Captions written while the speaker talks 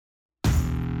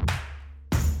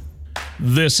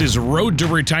This is Road to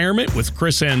Retirement with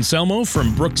Chris Anselmo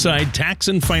from Brookside Tax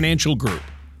and Financial Group.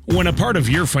 When a part of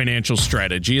your financial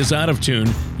strategy is out of tune,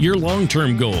 your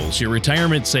long-term goals, your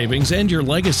retirement savings, and your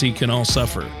legacy can all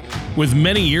suffer. With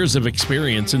many years of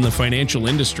experience in the financial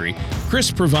industry, Chris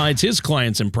provides his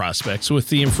clients and prospects with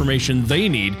the information they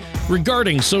need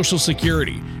regarding Social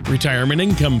Security, retirement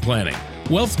income planning,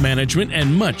 wealth management,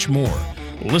 and much more.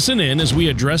 Listen in as we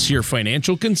address your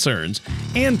financial concerns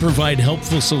and provide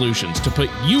helpful solutions to put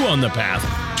you on the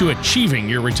path to achieving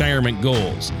your retirement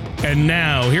goals. And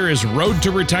now, here is Road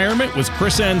to Retirement with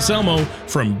Chris Anselmo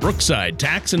from Brookside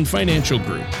Tax and Financial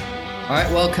Group. All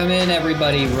right, welcome in,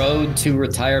 everybody. Road to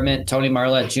Retirement. Tony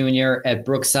Marlette Jr. at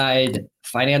Brookside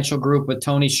Financial Group with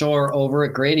Tony Shore over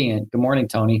at Gradient. Good morning,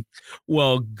 Tony.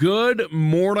 Well, good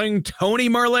morning, Tony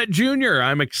Marlette Jr.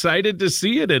 I'm excited to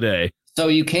see you today. So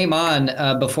you came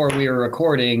on before we were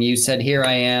recording. You said, here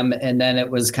I am. And then it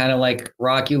was kind of like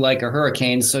rock you like a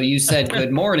hurricane. So you said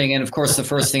good morning. And of course, the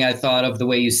first thing I thought of the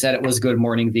way you said it was good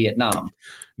morning, Vietnam.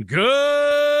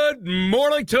 Good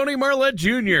morning, Tony Marlette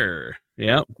Jr.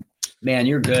 Yep. Man,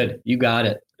 you're good. You got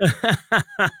it.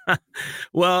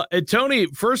 Well, Tony,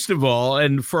 first of all,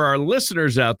 and for our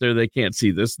listeners out there, they can't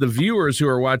see this. The viewers who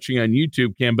are watching on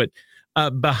YouTube can, but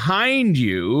behind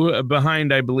you,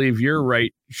 behind, I believe, your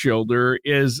right shoulder,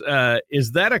 is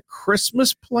that a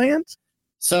Christmas plant?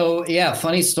 So, yeah,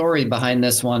 funny story behind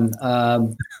this one.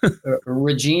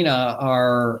 Regina,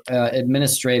 our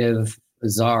administrative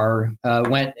czar,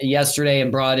 went yesterday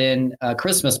and brought in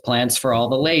Christmas plants for all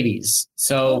the ladies.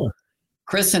 So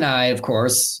Chris and I, of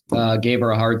course, gave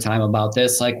her a hard time about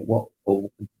this. Like, well,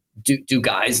 do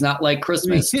guys not like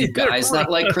Christmas? Do guys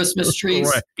not like Christmas trees?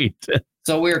 Right.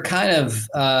 So we were kind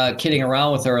of kidding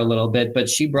around with her a little bit, but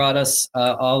she brought us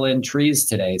all in trees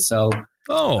today. So,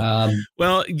 well,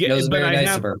 it was very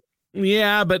nice of her.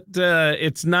 Yeah, but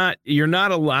it's not. You're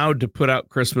not allowed to put out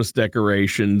Christmas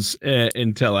decorations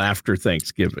until after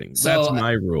Thanksgiving. So, that's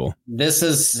my rule.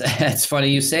 It's funny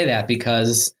you say that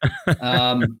because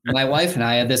my wife and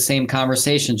I had the same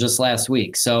conversation just last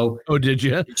week. So, did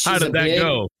you? How did that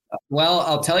go? Well,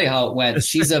 I'll tell you how it went.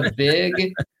 She's a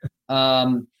big.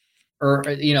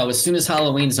 As soon as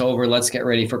Halloween's over, let's get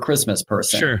ready for Christmas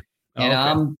person. Sure.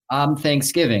 And I'm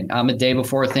Thanksgiving. I'm a day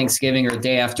before Thanksgiving or a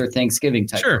day after Thanksgiving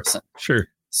type person. Sure.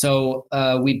 So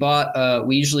we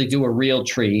usually do a real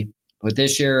tree, but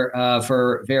this year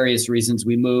for various reasons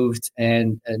we moved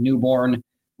and a newborn.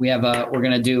 We're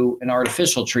going to do an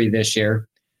artificial tree this year.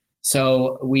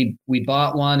 So we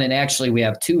bought one, and actually we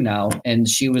have two now. And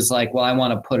she was like, well, I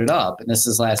want to put it up. And this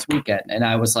is last weekend. And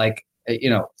I was like,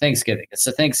 Thanksgiving. It's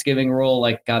a Thanksgiving rule,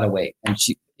 like, gotta wait. And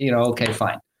she, okay,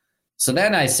 fine. So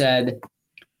then I said,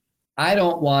 I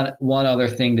don't want one other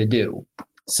thing to do.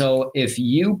 So if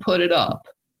you put it up,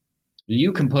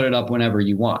 you can put it up whenever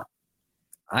you want.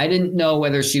 I didn't know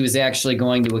whether she was actually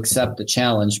going to accept the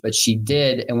challenge, but she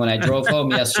did. And when I drove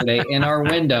home yesterday, in our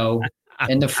window,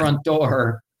 in the front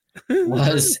door,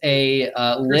 was a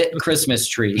lit Christmas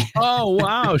tree. Oh,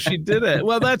 wow. She did it.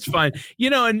 Well, that's fine.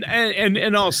 And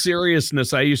in all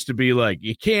seriousness, I used to be like,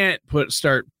 you can't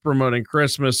start promoting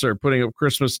Christmas or putting up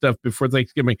Christmas stuff before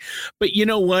Thanksgiving. But you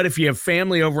know what? If you have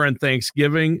family over on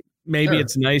Thanksgiving, maybe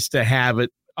It's nice to have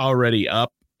it already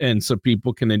up. And so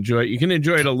people can enjoy it. You can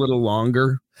enjoy it a little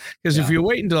longer because if you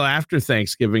wait until after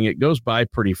Thanksgiving, it goes by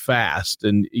pretty fast.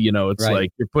 And, it's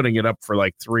like you're putting it up for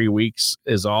like 3 weeks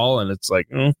is all. And it's like,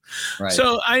 Right.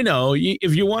 So I know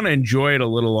if you want to enjoy it a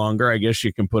little longer, I guess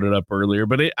you can put it up earlier.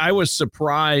 But I was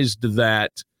surprised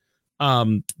that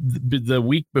the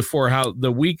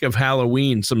week of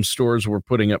Halloween, some stores were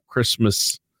putting up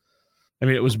Christmas. I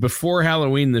mean, it was before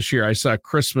Halloween this year. I saw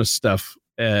Christmas stuff.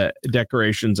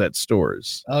 Decorations at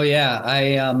stores. Oh yeah,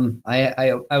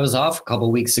 I was off a couple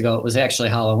of weeks ago. It was actually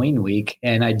Halloween week,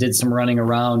 and I did some running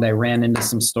around. I ran into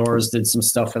some stores, did some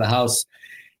stuff for the house,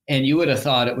 and you would have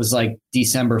thought it was like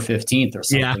December 15th or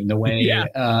something. The way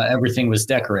everything was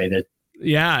decorated.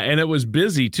 Yeah, and it was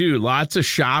busy too. Lots of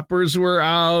shoppers were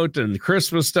out, and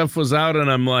Christmas stuff was out.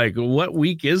 And I'm like, what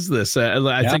week is this?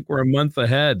 I think we're a month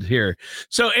ahead here.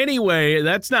 So anyway,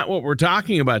 that's not what we're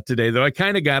talking about today, though. I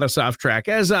kind of got us off track,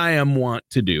 as I am wont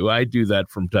to do. I do that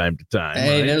from time to time.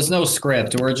 Hey, right? There's no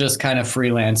script. We're just kind of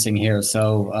freelancing here,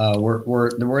 so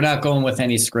we're not going with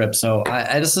any script. So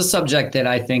this is a subject that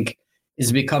I think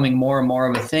is becoming more and more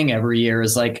of a thing every year.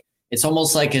 Is like it's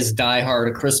almost like his Die Hard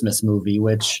a Christmas movie,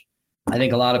 which I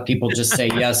think a lot of people just say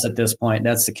yes at this point.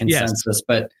 That's the consensus. Yes.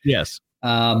 But yes,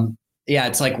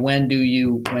 it's like when do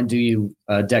you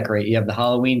decorate? You have the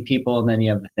Halloween people, and then you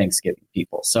have the Thanksgiving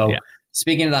people. So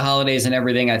speaking of the holidays and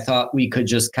everything, I thought we could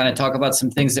just kind of talk about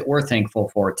some things that we're thankful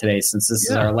for today, since this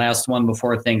is our last one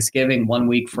before Thanksgiving, 1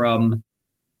 week from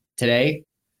today.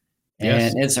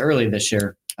 And it's early this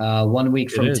year, 1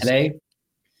 week from today.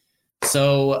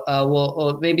 So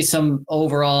we'll maybe some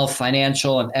overall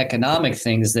financial and economic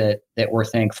things that we're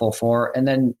thankful for, and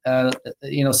then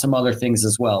some other things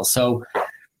as well. So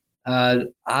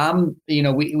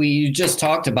we just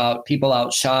talked about people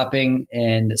out shopping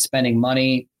and spending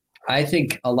money. I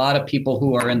think a lot of people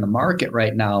who are in the market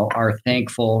right now are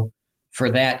thankful for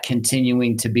that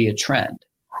continuing to be a trend.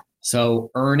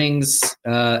 So earnings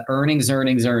are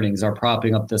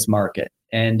propping up this market.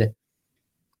 And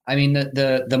I mean,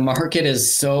 the market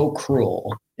is so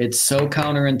cruel. It's so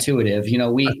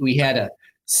counterintuitive. We had a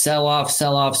sell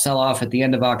off at the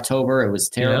end of October. It was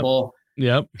terrible.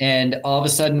 Yep. And all of a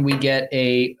sudden we get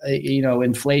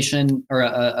inflation, or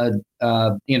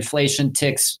the inflation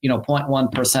ticks,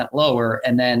 0.1% lower,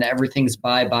 and then everything's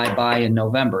buy in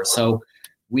November. So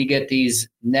we get these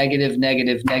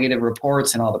negative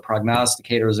reports, and all the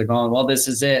prognosticators are going, well, this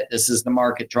is it. This is the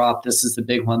market drop. This is the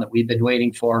big one that we've been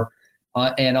waiting for.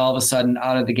 And all of a sudden,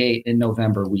 out of the gate in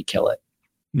November, we kill it.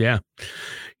 Yeah.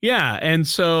 Yeah.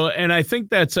 And I think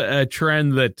that's a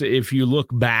trend that if you look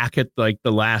back at like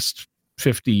the last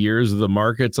 50 years of the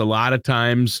markets, a lot of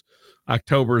times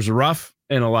October's rough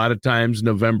and a lot of times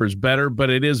November's better, but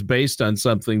it is based on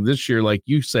something. This year, like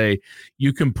you say,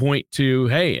 you can point to,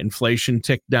 hey, inflation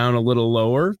ticked down a little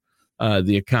lower.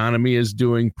 The economy is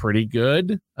doing pretty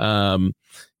good.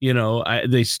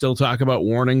 They still talk about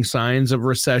warning signs of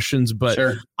recessions, but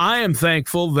sure. I am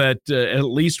thankful that at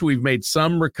least we've made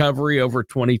some recovery over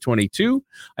 2022.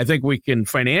 I think we can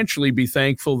financially be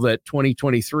thankful that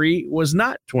 2023 was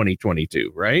not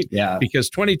 2022, right? Yeah. Because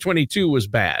 2022 was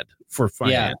bad for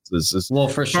finances as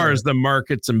far as the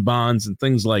markets and bonds and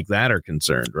things like that are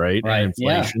concerned, right? Right. And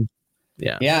inflation.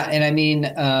 Yeah. Yeah. And I mean,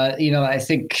 I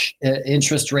think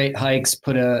interest rate hikes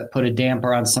put a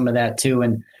damper on some of that too.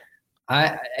 And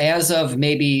as of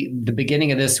maybe the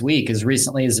beginning of this week, as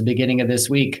recently as the beginning of this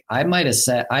week, I might have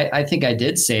said, I think I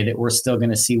did say that we're still going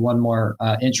to see one more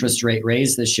interest rate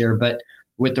raise this year. But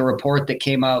with the report that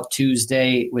came out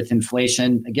Tuesday with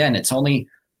inflation, again, it's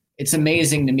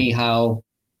amazing to me how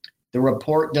the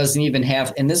report doesn't even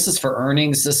have, and this is for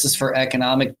earnings, this is for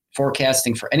economic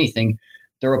forecasting, for anything.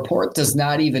 The report does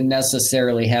not even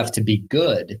necessarily have to be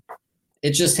good.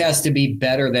 It just has to be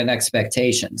better than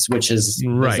expectations, which is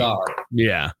bizarre.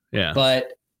 Yeah. Yeah.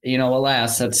 But,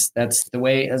 alas, that's the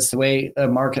way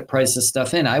market prices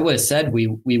stuff in. I would have said we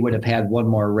would have had one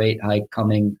more rate hike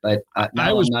coming, but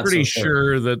I was pretty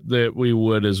sure that we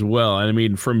would as well. I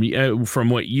mean, from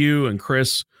what you and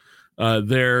Chris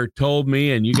there told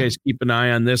me, and you guys keep an eye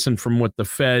on this, and from what the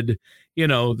Fed,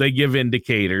 they give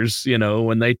indicators,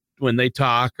 when they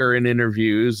talk or in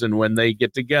interviews, and when they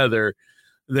get together,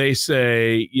 they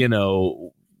say,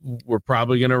 we're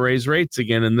probably going to raise rates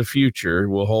again in the future.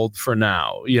 We'll hold for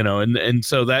now, and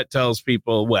so that tells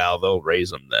people, well, they'll raise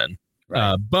them then.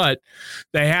 Right. But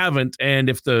they haven't. And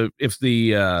if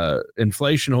the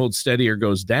inflation holds steady or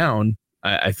goes down,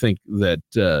 I think that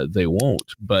they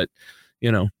won't. But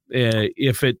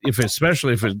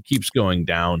especially if it keeps going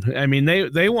down, I mean,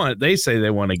 they say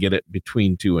they want to get it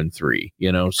between 2 and 3,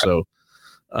 so,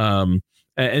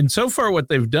 and so far what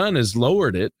they've done is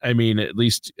lowered it. I mean, at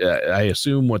least I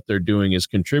assume what they're doing is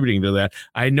contributing to that.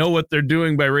 I know what they're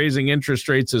doing by raising interest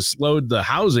rates has slowed the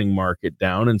housing market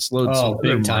down and slowed some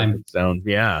big time down.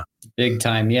 Yeah. Big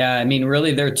time. Yeah. I mean,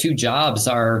 really their two jobs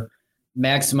are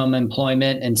maximum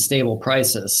employment and stable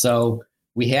prices. So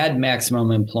we had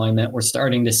maximum employment. We're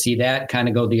starting to see that kind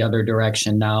of go the other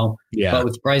direction now. Yeah. But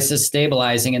with prices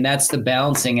stabilizing, and that's the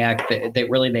balancing act that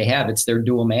really they have. It's their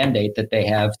dual mandate that they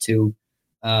have to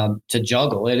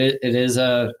juggle. It is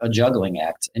a juggling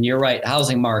act. And you're right.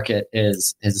 Housing market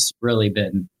has really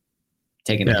been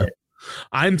taking a hit.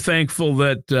 I'm thankful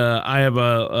that I have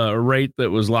a rate that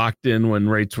was locked in when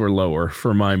rates were lower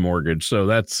for my mortgage.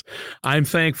 So I'm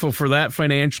thankful for that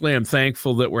financially. I'm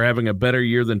thankful that we're having a better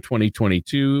year than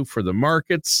 2022 for the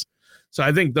markets. So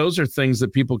I think those are things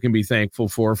that people can be thankful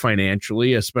for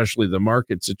financially, especially the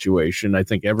market situation. I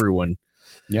think everyone,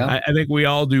 I think we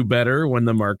all do better when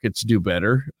the markets do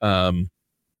better. For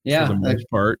the most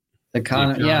part. The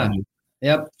economy. Yeah.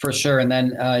 Yep, for sure. And then,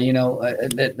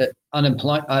 the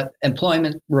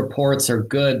employment reports are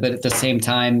good, but at the same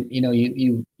time,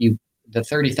 the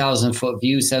 30,000 foot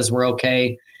view says we're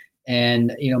okay.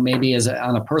 And, maybe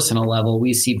on a personal level,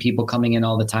 we see people coming in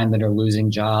all the time that are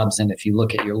losing jobs. And if you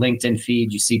look at your LinkedIn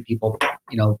feed, you see people,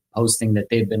 posting that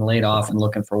they've been laid off and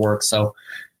looking for work. So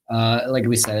like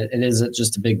we said, it is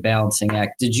just a big balancing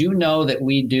act. Did you know that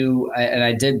we do, and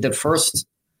I did the first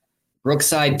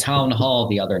Brookside Town Hall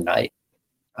the other night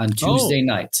on Tuesday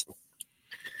night.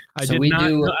 I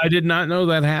did not know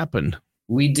that happened.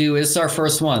 We do. It's our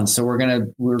first one. So we're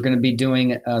gonna be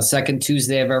doing a second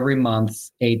Tuesday of every month,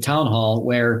 a town hall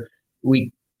where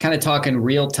we kind of talk in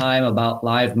real time about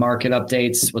live market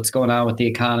updates, what's going on with the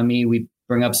economy. We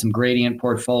bring up some gradient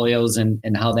portfolios and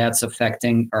how that's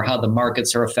affecting, or how the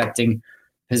markets are affecting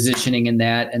positioning in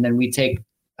that. And then we take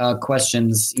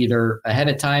questions either ahead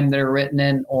of time that are written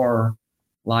in or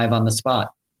live on the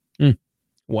spot.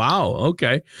 Wow.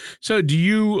 Okay. So do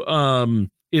you,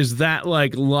 is that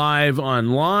like live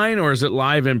online or is it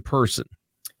live in person?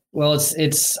 Well,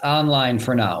 it's online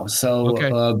for now.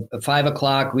 So 5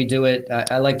 o'clock, we do it.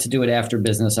 I like to do it after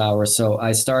business hours. So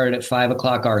I started at 5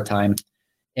 o'clock our time,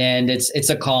 and it's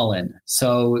a call in.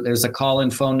 So there's a call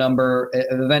in phone number.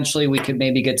 Eventually we could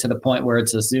maybe get to the point where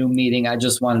it's a Zoom meeting. I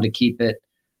just wanted to keep it,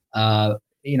 on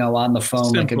the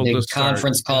phone, simple, like a big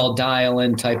conference call, dial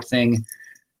in type thing.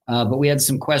 But we had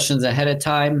some questions ahead of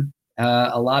time.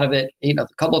 A lot of it, a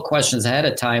couple of questions ahead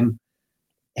of time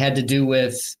had to do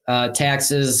with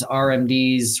taxes,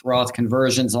 RMDs, Roth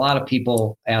conversions. A lot of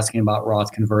people asking about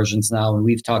Roth conversions now, and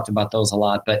we've talked about those a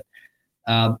lot. But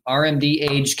RMD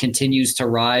age continues to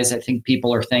rise. I think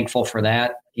people are thankful for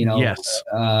that. Yes.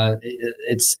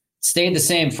 It's stayed the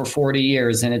same for 40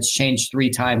 years, and it's changed 3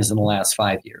 times in the last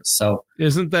 5 years. So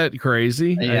isn't that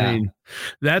crazy? Yeah. I mean,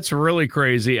 that's really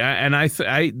crazy.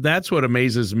 I that's what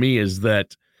amazes me is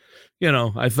that,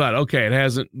 I thought, okay,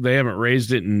 they haven't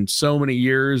raised it in so many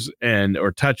years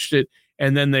or touched it.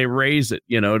 And then they raise it,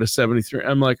 to 73.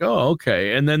 I'm like, oh,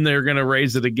 okay. And then they're going to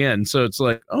raise it again. So it's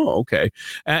like, oh, okay.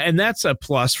 And that's a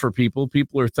plus for people.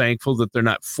 People are thankful that they're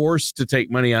not forced to take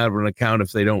money out of an account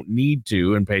if they don't need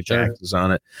to and pay taxes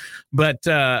on it. But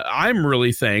I'm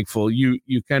really thankful. You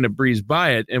kind of breeze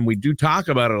by it, and we do talk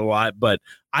about it a lot. But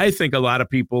I think a lot of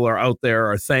people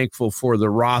are thankful for the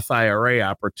Roth IRA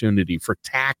opportunity for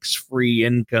tax-free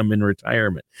income in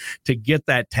retirement, to get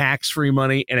that tax-free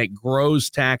money, and it grows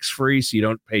tax-free, so you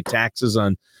don't pay taxes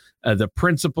on the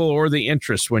principal or the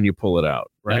interest when you pull it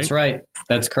out. Right? That's right.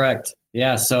 That's correct.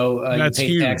 Yeah. So you pay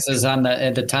huge. Taxes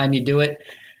at the time you do it.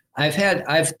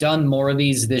 I've done more of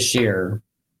these this year.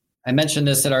 I mentioned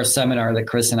this at our seminar that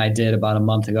Chris and I did about a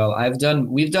month ago.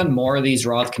 We've done more of these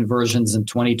Roth conversions in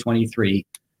 2023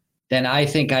 than I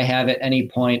think I have at any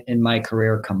point in my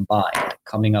career combined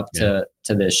coming up to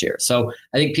this year. So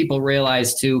I think people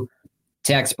realize too,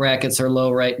 tax brackets are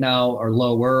low right now, or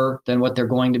lower than what they're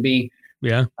going to be.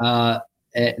 Yeah.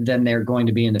 Than they're going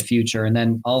to be in the future. And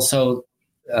then also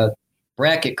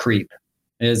bracket creep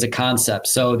is a concept.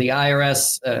 So the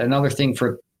IRS, another thing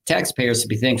for taxpayers to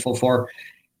be thankful for,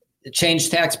 change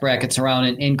tax brackets around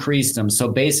and increase them. So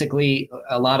basically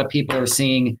a lot of people are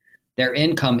seeing their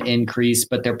income increase,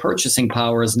 but their purchasing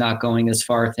power is not going as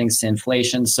far thanks to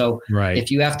inflation. So if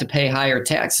you have to pay higher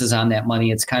taxes on that money,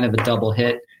 it's kind of a double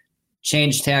hit.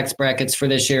 Change tax brackets for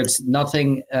this year. It's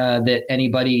nothing that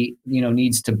anybody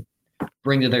needs to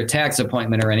bring to their tax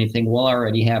appointment or anything. We'll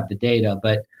already have the data,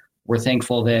 but we're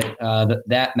thankful that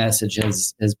that message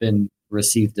has been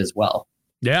received as well.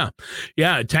 Yeah.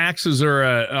 Taxes are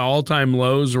at all-time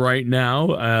lows right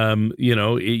now.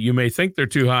 You may think they're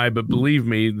too high, but believe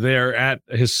me, they're at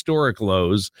historic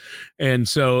lows. And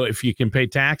so if you can pay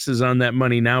taxes on that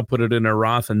money now, put it in a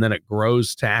Roth, and then it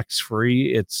grows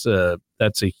tax-free,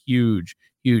 that's a huge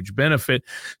benefit.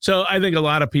 So I think a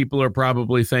lot of people are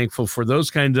probably thankful for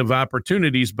those kinds of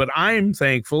opportunities, but I'm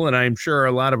thankful, and I'm sure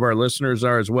a lot of our listeners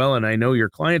are as well, and I know your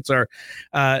clients are,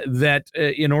 that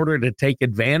in order to take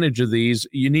advantage of these,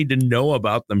 you need to know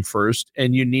about them first,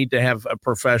 and you need to have a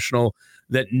professional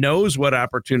that knows what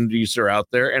opportunities are out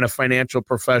there, and a financial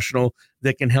professional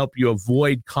that can help you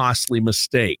avoid costly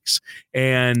mistakes.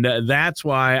 And that's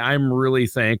why I'm really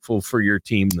thankful for your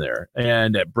team there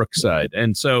and at Brookside.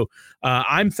 And so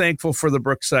I'm thankful for the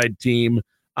Brookside team.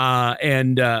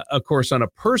 And of course, on a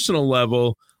personal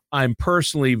level, I'm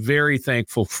personally very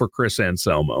thankful for Chris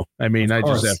Anselmo. I mean, I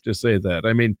just have to say that.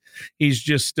 I mean, he's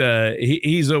just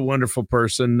he's a wonderful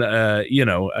person. I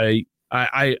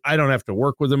don't have to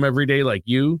work with him every day like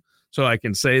you, so I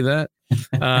can say that.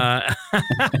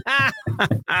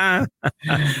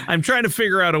 I'm trying to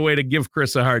figure out a way to give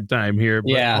Chris a hard time here,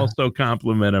 but also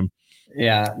compliment him.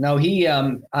 Yeah, no,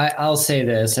 I'll say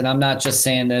this, and I'm not just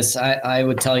saying this. I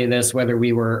would tell you this, whether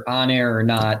we were on air or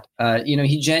not.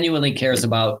 He genuinely cares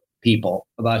about people,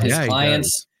 about his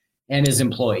clients and his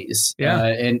employees. Yeah.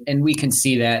 And we can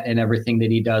see that in everything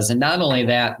that he does. And not only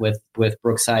that with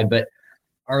Brookside, but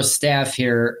our staff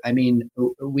here, I mean,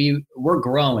 we're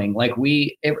growing. Like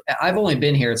I've only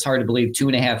been here, it's hard to believe,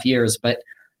 2.5 years, but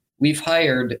we've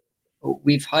hired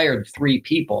 3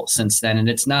 people since then, and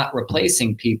it's not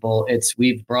replacing people.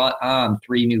 We've brought on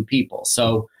 3 new people.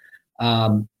 So,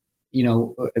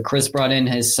 Chris brought in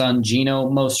his son Gino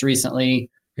most recently.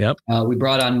 Yep. We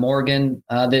brought on Morgan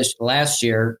this last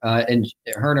year, and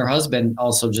her and her husband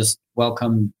also just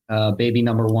welcomed baby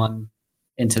number 1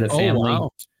 into the family.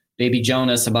 Wow. Baby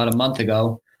Jonas about a month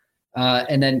ago.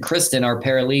 And then Kristen, our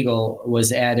paralegal,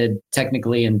 was added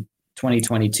technically in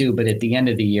 2022, but at the end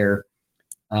of the year.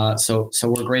 So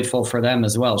we're grateful for them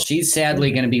as well. She's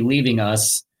sadly going to be leaving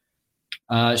us.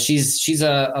 She's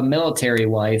a military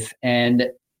wife, and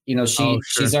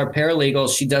she's our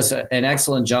paralegal. She does an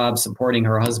excellent job supporting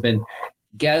her husband.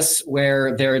 Guess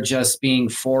where they're just being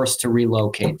forced to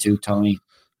relocate to, Tony?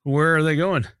 Where are they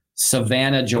going?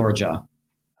 Savannah, Georgia.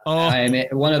 Oh, I mean,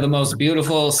 one of the most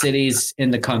beautiful cities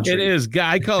in the country. It is.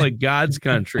 I call it God's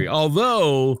country.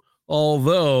 Although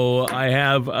I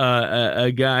have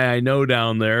a guy I know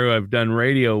down there who I've done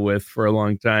radio with for a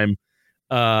long time,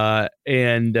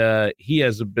 and he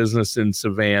has a business in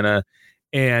Savannah.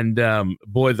 And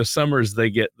boy, the summers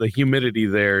they get, the humidity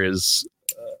there is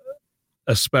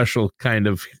a special kind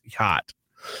of hot.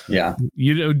 Yeah.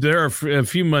 There are a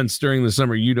few months during the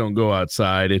summer you don't go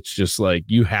outside. It's just like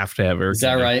you have to have air. Is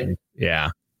that right? Yeah.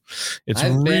 It's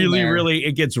really,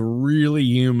 it gets really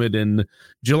humid in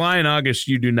July and August.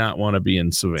 You do not want to be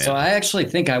in Savannah. So I actually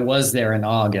think I was there in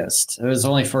August. It was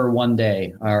only for one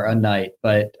day or a night,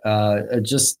 but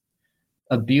just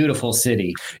a beautiful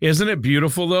city. Isn't it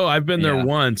beautiful though? I've been there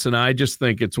once, and I just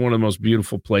think it's one of the most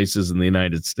beautiful places in the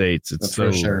United States. It's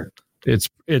for sure. It's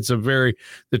the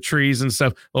trees and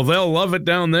stuff. Well, they'll love it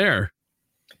down there.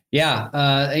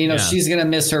 Yeah. She's going to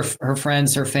miss her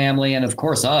friends, her family, and of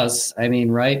course us. I mean,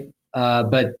 right.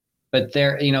 But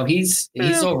there, he's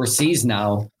overseas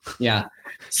now. Yeah.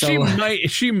 So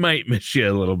she might miss you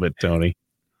a little bit, Tony.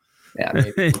 Yeah.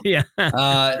 Maybe.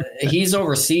 Yeah. He's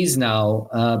overseas now.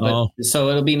 So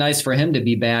it'll be nice for him to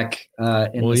be back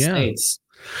in the States.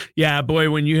 Yeah, boy,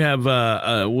 when you have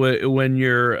when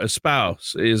your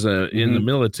spouse is in the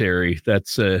military,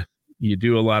 that's you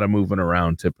do a lot of moving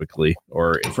around typically,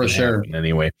 or for sure.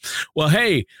 Anyway, well,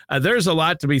 hey, there's a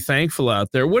lot to be thankful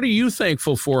out there. What are you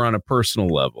thankful for on a personal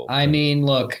level? I mean,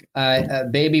 look,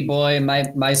 baby boy,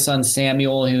 my son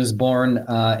Samuel, who was born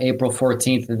April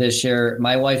 14th of this year.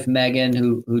 My wife Megan,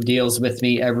 who deals with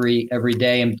me every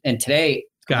day, and today,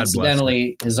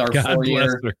 coincidentally, is our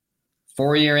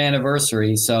 4-year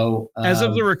anniversary. So as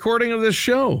of the recording of this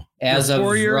show, yep.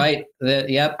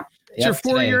 It's your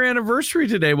 4-year anniversary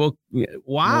today. Well,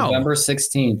 wow. November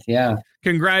 16th. Yeah.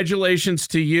 Congratulations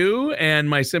to you, and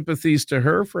my sympathies to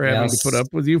her for having to put up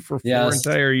with you for 4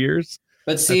 entire years.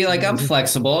 But see, I'm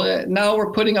flexible. Now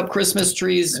we're putting up Christmas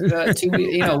trees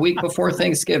week before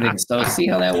Thanksgiving. So see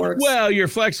how that works. Well, you're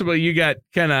flexible. You got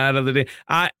kind of out of the day.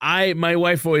 My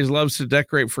wife always loves to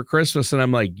decorate for Christmas, and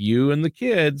I'm like, you and the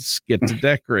kids get to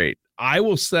decorate. I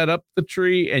will set up the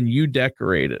tree and you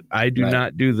decorate it. I do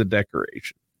not do the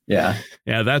decoration. Yeah.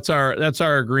 Yeah. That's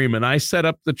our agreement. I set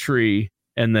up the tree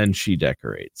and then she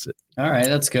decorates it. All right.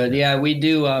 That's good. Yeah, we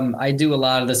do. I do a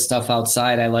lot of this stuff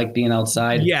outside. I like being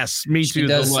outside. Yes, me too. She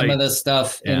does some of the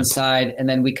stuff inside, and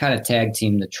then we kind of tag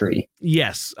team the tree.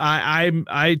 Yes.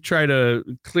 I try to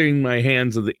clean my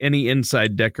hands of any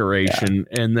inside decoration,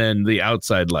 and then the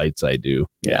outside lights I do.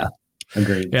 Yeah.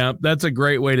 Agreed. Yeah, that's a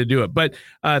great way to do it. But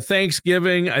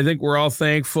Thanksgiving, I think we're all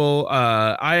thankful.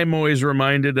 I am always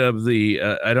reminded of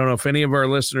I don't know if any of our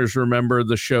listeners remember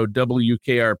the show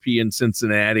WKRP in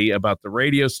Cincinnati about the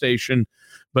radio station,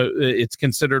 but it's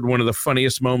considered one of the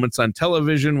funniest moments on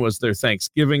television was their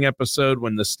Thanksgiving episode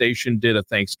when the station did a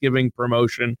Thanksgiving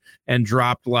promotion and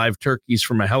dropped live turkeys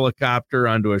from a helicopter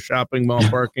onto a shopping mall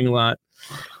parking lot.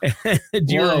 Have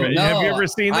you ever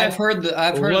seen that? I've heard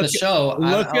the show.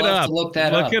 Look it up. Look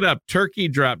it up. Turkey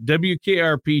drop.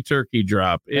 WKRP turkey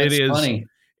drop. That's funny.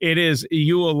 It is.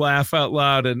 You will laugh out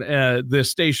loud. And the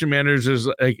station manager is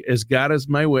as God is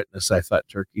my witness. I thought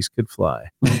turkeys could fly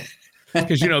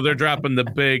because they're dropping the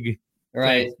big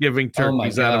Thanksgiving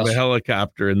turkeys out of a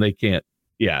helicopter and they can't.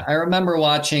 Yeah. I remember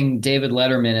watching David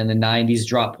Letterman in the 90s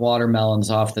drop watermelons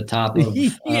off the top of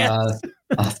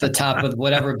off the top of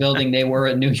whatever building they were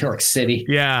in New York City.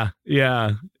 Yeah.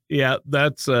 That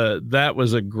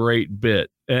was a great bit.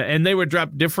 And they would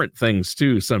drop different things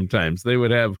too. Sometimes they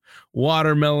would have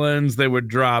watermelons. They would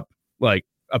drop like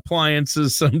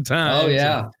appliances sometimes. Oh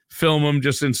yeah. Film them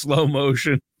just in slow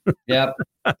motion. Yep.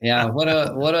 Yeah.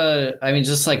 I mean,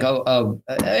 just like,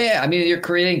 yeah, I mean, you're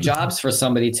creating jobs for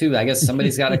somebody too. I guess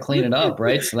somebody's got to clean it up,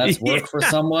 right? So that's work for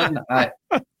someone.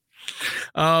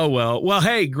 Oh, well,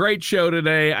 hey, great show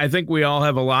today. I think we all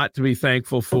have a lot to be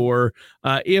thankful for.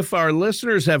 If our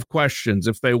listeners have questions,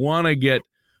 if they want to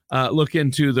look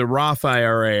into the Roth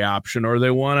IRA option, or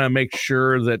they want to make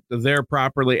sure that they're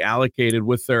properly allocated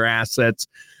with their assets,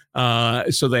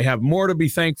 so they have more to be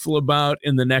thankful about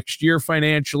in the next year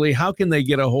financially, how can they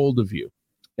get a hold of you?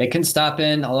 They can stop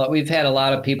in. We've had a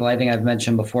lot of people, I think I've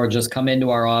mentioned before, just come into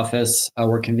our office.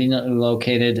 We're conveniently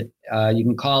located. You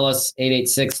can call us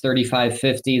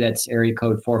 886-3550. That's area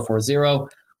code 440.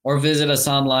 Or visit us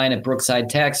online at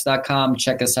brooksidetax.com.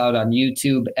 Check us out on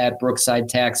YouTube at Brookside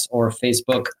Tax or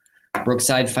Facebook,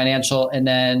 Brookside Financial. And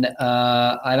then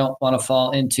I don't want to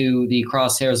fall into the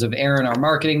crosshairs of Aaron, our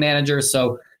marketing manager.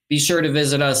 So be sure to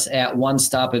visit us at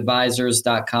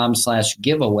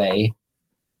onestopadvisors.com/giveaway.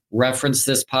 Reference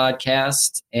this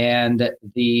podcast and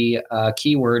the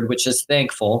keyword, which is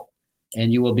thankful,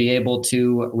 and you will be able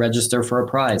to register for a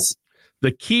prize.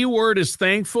 The keyword is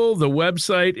thankful. The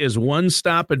website is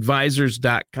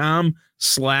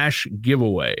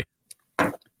onestopadvisors.com/giveaway.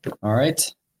 All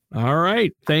right. All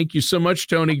right. Thank you so much,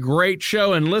 Tony. Great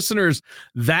show. And listeners,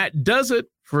 that does it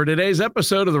for today's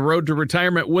episode of The Road to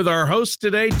Retirement with our host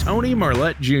today, Tony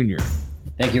Marlette Jr.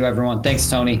 Thank you, everyone. Thanks,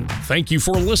 Tony. Thank you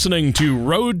for listening to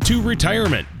Road to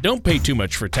Retirement. Don't pay too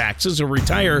much for taxes or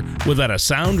retire without a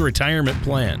sound retirement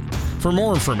plan. For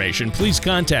more information, please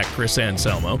contact Chris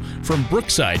Anselmo from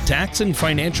Brookside Tax and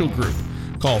Financial Group.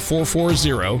 Call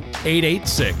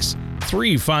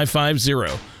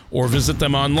 440-886-3550 or visit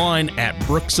them online at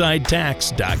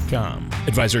brooksidetax.com.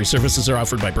 Advisory services are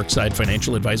offered by Brookside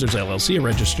Financial Advisors, LLC, a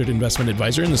registered investment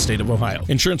advisor in the state of Ohio.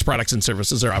 Insurance products and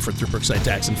services are offered through Brookside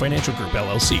Tax and Financial Group,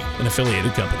 LLC, an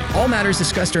affiliated company. All matters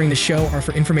discussed during the show are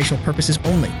for informational purposes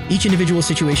only. Each individual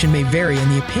situation may vary,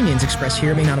 and the opinions expressed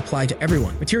here may not apply to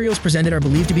everyone. Materials presented are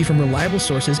believed to be from reliable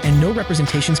sources, and no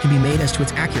representations can be made as to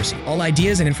its accuracy. All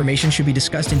ideas and information should be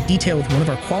discussed in detail with one of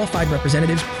our qualified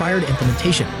representatives prior to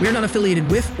implementation. We are not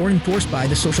affiliated with or endorsed by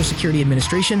the Social Security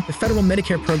Administration, the Federal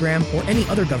Medicare Program, or any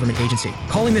other government agency.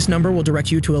 Calling this number will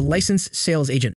direct you to a licensed sales agent.